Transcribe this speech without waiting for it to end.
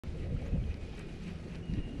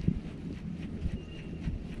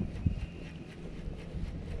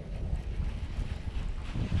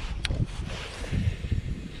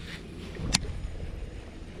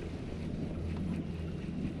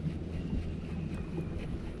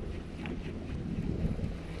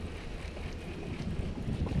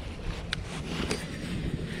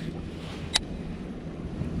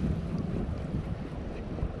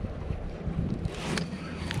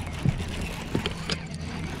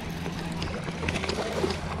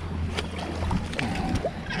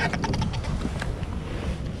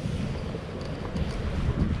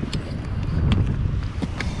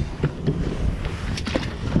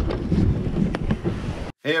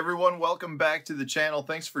Hey everyone, welcome back to the channel.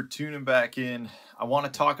 Thanks for tuning back in. I want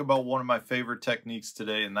to talk about one of my favorite techniques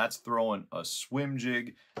today, and that's throwing a swim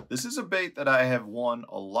jig. This is a bait that I have won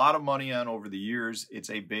a lot of money on over the years. It's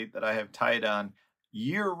a bait that I have tied on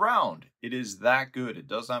year round. It is that good. It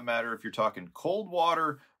does not matter if you're talking cold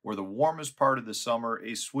water or the warmest part of the summer,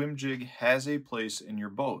 a swim jig has a place in your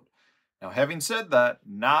boat. Now, having said that,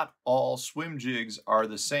 not all swim jigs are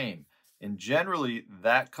the same. And generally,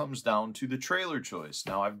 that comes down to the trailer choice.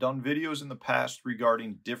 Now, I've done videos in the past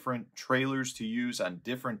regarding different trailers to use on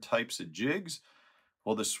different types of jigs.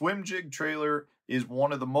 Well, the swim jig trailer is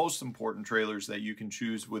one of the most important trailers that you can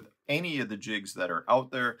choose with any of the jigs that are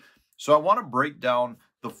out there. So I want to break down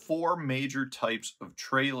the four major types of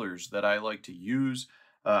trailers that I like to use.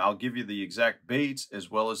 I'll give you the exact baits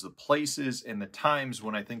as well as the places and the times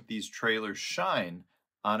when I think these trailers shine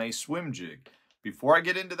on a swim jig. Before I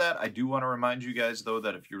get into that, I do want to remind you guys, though,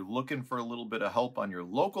 that if you're looking for a little bit of help on your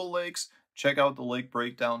local lakes, check out the lake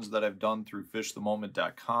breakdowns that I've done through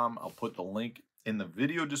fishthemoment.com. I'll put the link in the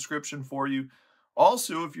video description for you.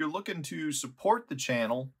 Also, if you're looking to support the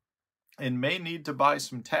channel and may need to buy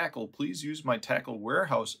some tackle, please use my Tackle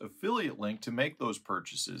Warehouse affiliate link to make those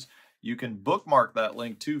purchases. You can bookmark that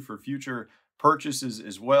link too for future purchases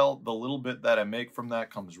as well. The little bit that I make from that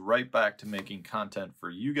comes right back to making content for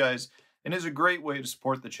you guys, and is a great way to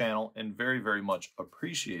support the channel and very, very much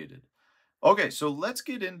appreciated. Okay, so let's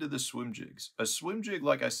get into the swim jigs. A swim jig,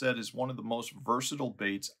 like I said, is one of the most versatile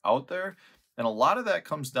baits out there, and a lot of that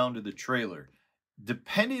comes down to the trailer.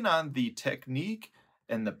 Depending on the technique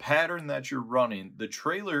and the pattern that you're running, the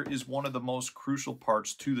trailer is one of the most crucial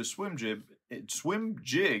parts to the swim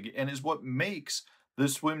jig, and is what makes the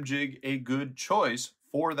swim jig a good choice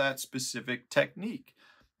for that specific technique.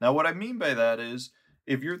 Now, what I mean by that is,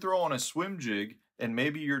 if you're throwing a swim jig and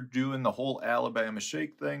maybe you're doing the whole Alabama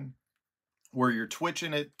shake thing where you're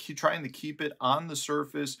twitching it, trying to keep it on the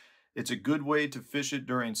surface, it's a good way to fish it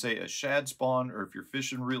during, say, a shad spawn, or if you're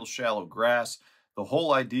fishing real shallow grass. The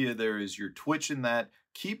whole idea there is you're twitching that,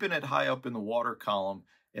 keeping it high up in the water column,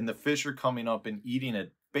 and the fish are coming up and eating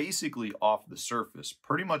it basically off the surface.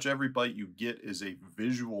 Pretty much every bite you get is a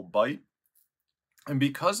visual bite. And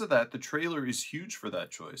because of that, the trailer is huge for that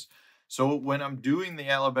choice. So when I'm doing the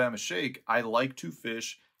Alabama shake, I like to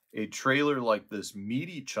fish a trailer like this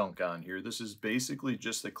meaty chunk on here. This is basically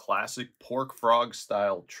just a classic pork frog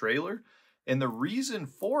style trailer. And the reason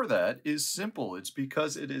for that is simple. It's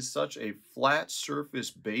because it is such a flat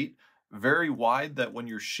surface bait, very wide, that when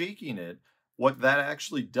you're shaking it, what that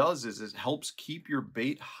actually does is it helps keep your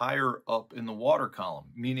bait higher up in the water column.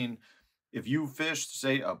 Meaning, if you fished,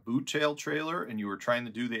 say, a boot tail trailer and you were trying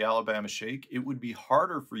to do the Alabama shake, it would be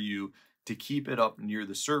harder for you to keep it up near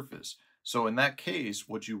the surface. So in that case,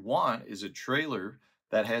 what you want is a trailer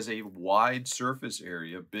that has a wide surface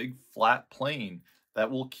area, big flat plane, that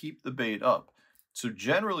will keep the bait up. So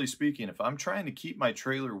generally speaking, if I'm trying to keep my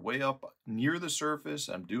trailer way up near the surface,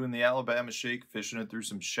 I'm doing the Alabama shake, fishing it through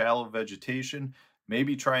some shallow vegetation,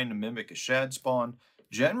 maybe trying to mimic a shad spawn,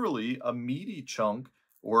 generally a meaty chunk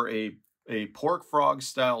or a pork frog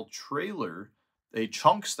style trailer, a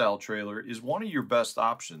chunk style trailer, is one of your best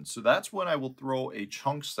options. So that's when I will throw a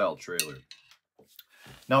chunk style trailer.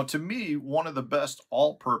 Now, to me, one of the best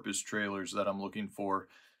all-purpose trailers that I'm looking for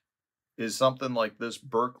is something like this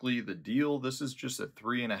Berkeley The Deal. This is just a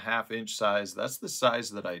 3.5-inch size. That's the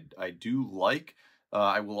size that I do like.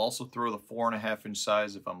 I will also throw the 4.5-inch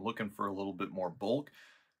size if I'm looking for a little bit more bulk.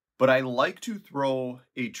 But I like to throw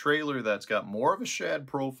a trailer that's got more of a shad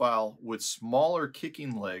profile with smaller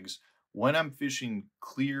kicking legs when I'm fishing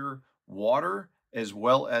clear water as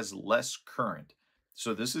well as less current.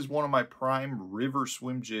 So this is one of my prime river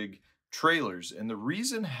swim jig trailers. And the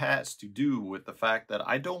reason has to do with the fact that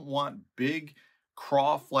I don't want big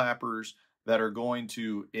craw flappers that are going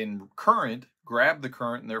to, in current, grab the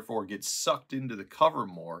current and therefore get sucked into the cover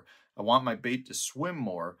more. I want my bait to swim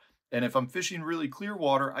more. And if I'm fishing really clear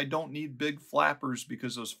water, I don't need big flappers,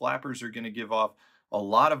 because those flappers are going to give off a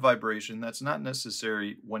lot of vibration that's not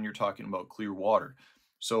necessary when you're talking about clear water.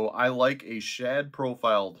 So I like a shad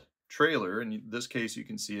profiled trailer. In this case, you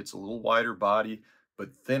can see it's a little wider body,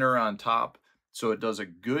 but thinner on top. So it does a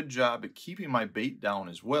good job at keeping my bait down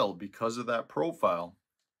as well because of that profile.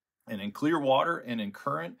 And in clear water and in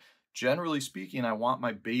current, generally speaking, I want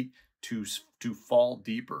my bait to fall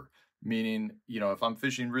deeper. Meaning, if I'm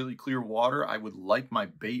fishing really clear water, I would like my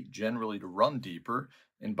bait generally to run deeper.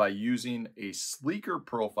 And by using a sleeker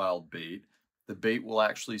profiled bait, the bait will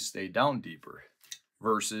actually stay down deeper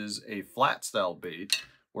versus a flat style bait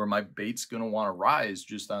where my bait's going to want to rise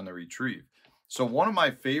just on the retrieve. So one of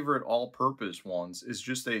my favorite all-purpose ones is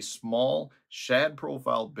just a small shad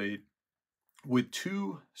profile bait with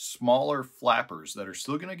two smaller flappers that are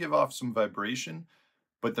still going to give off some vibration,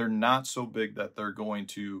 but they're not so big that they're going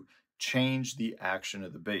to change the action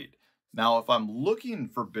of the bait. Now, if I'm looking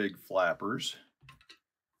for big flappers,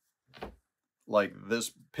 like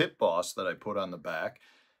this Pit Boss that I put on the back,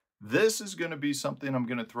 this is going to be something I'm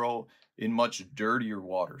going to throw in much dirtier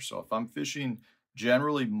water. So if I'm fishing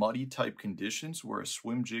generally muddy type conditions where a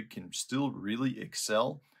swim jig can still really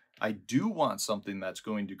excel, I do want something that's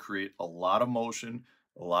going to create a lot of motion,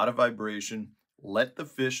 a lot of vibration, let the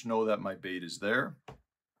fish know that my bait is there.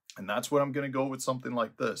 And that's what I'm going to go with something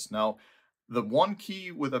like this. Now, the one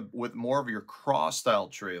key with more of your cross style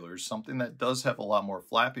trailers, something that does have a lot more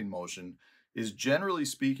flapping motion, is generally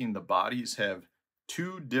speaking, the bodies have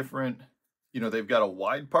two different, they've got a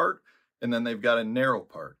wide part and then they've got a narrow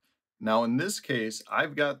part. Now, in this case,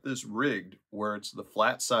 I've got this rigged where it's the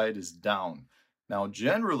flat side is down. Now,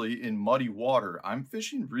 generally in muddy water, I'm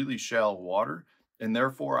fishing really shallow water, and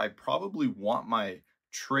therefore I probably want my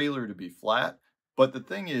trailer to be flat. But the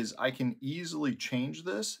thing is, I can easily change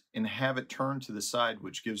this and have it turn to the side,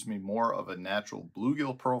 which gives me more of a natural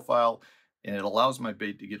bluegill profile, and it allows my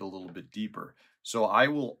bait to get a little bit deeper. So I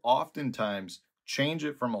will oftentimes change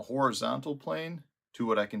it from a horizontal plane to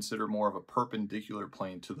what I consider more of a perpendicular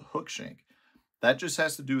plane to the hook shank. That just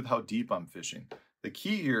has to do with how deep I'm fishing. The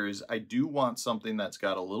key here is I do want something that's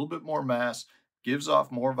got a little bit more mass, gives off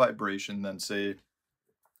more vibration than, say,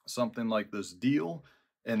 something like this deal,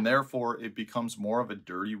 and therefore it becomes more of a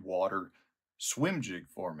dirty water swim jig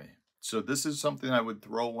for me. So this is something I would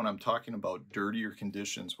throw when I'm talking about dirtier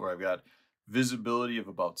conditions where I've got visibility of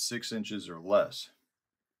about 6 inches or less.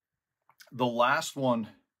 The last one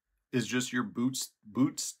is just your boot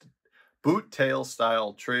tail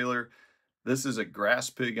style trailer. This is a grass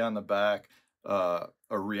pig on the back. A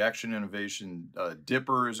Reaction Innovation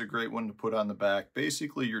dipper is a great one to put on the back.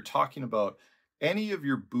 Basically, you're talking about any of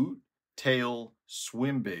your boot tail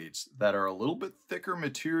swim baits that are a little bit thicker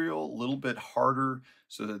material, a little bit harder,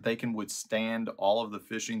 so that they can withstand all of the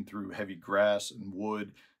fishing through heavy grass and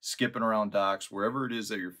wood, skipping around docks, wherever it is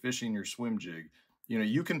that you're fishing your swim jig.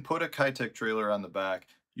 You can put a Kitech trailer on the back,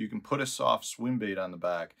 you can put a soft swim bait on the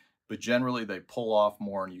back, but generally they pull off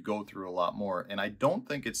more and you go through a lot more. And I don't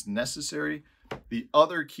think it's necessary. The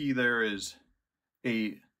other key there is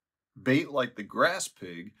a bait like the grass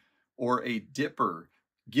pig or a dipper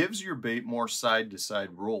gives your bait more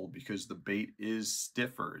side-to-side roll because the bait is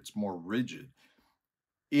stiffer, it's more rigid.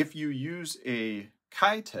 If you use a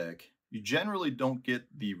Kitech, you generally don't get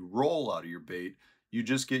the roll out of your bait, you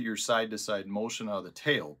just get your side-to-side motion out of the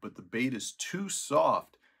tail, but the bait is too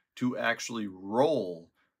soft to actually roll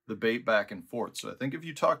the bait back and forth. So I think if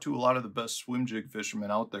you talk to a lot of the best swim jig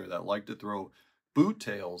fishermen out there that like to throw boot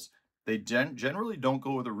tails, they generally don't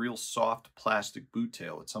go with a real soft plastic boot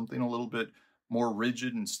tail. It's something a little bit more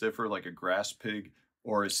rigid and stiffer like a grass pig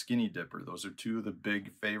or a skinny dipper. Those are two of the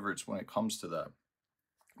big favorites when it comes to that.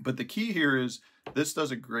 But the key here is this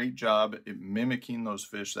does a great job at mimicking those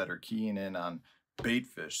fish that are keying in on bait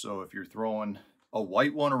fish. So if you're throwing a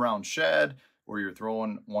white one around shad, or you're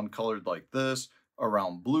throwing one colored like this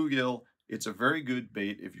around bluegill, it's a very good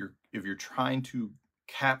bait if you're trying to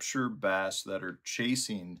capture bass that are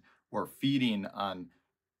chasing or feeding on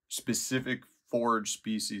specific forage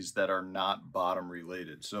species that are not bottom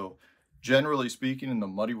related. So generally speaking, in the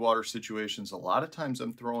muddy water situations, a lot of times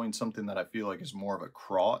I'm throwing something that I feel like is more of a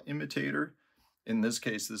craw imitator. In this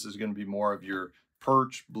case, this is going to be more of your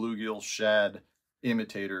perch, bluegill, shad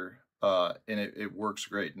imitator, and it works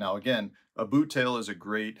great. Now again, a boot tail is a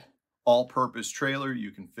great all-purpose trailer.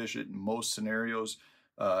 You can fish it in most scenarios.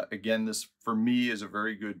 Again, this for me is a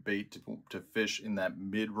very good bait to fish in that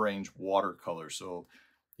mid-range watercolor. So,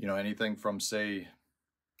 anything from, say,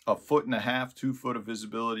 1.5 feet, 2 foot of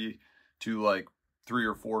visibility to like 3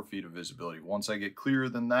 or 4 feet of visibility. Once I get clearer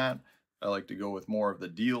than that, I like to go with more of the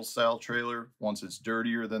deal style trailer. Once it's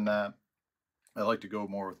dirtier than that, I like to go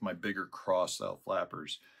more with my bigger cross style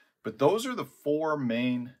flappers. But those are the 4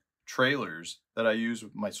 main trailers that I use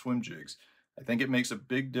with my swim jigs. I think it makes a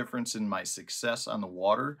big difference in my success on the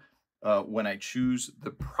water when I choose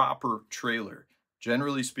the proper trailer.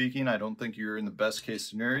 Generally speaking, I don't think you're in the best case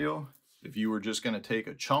scenario if you were just going to take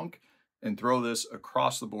a chunk and throw this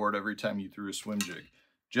across the board every time you threw a swim jig.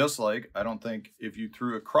 Just like I don't think if you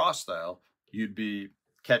threw a cross style, you'd be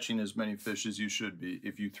catching as many fish as you should be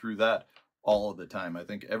if you threw that all of the time. I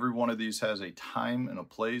think every one of these has a time and a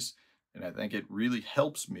place, and I think it really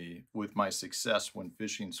helps me with my success when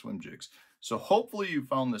fishing swim jigs. So hopefully you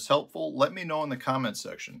found this helpful. Let me know in the comment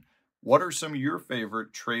section, what are some of your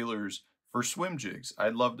favorite trailers for swim jigs?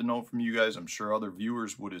 I'd love to know from you guys. I'm sure other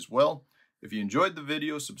viewers would as well. If you enjoyed the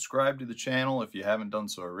video, subscribe to the channel if you haven't done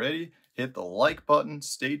so already. Hit the like button.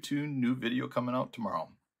 Stay tuned. New video coming out tomorrow.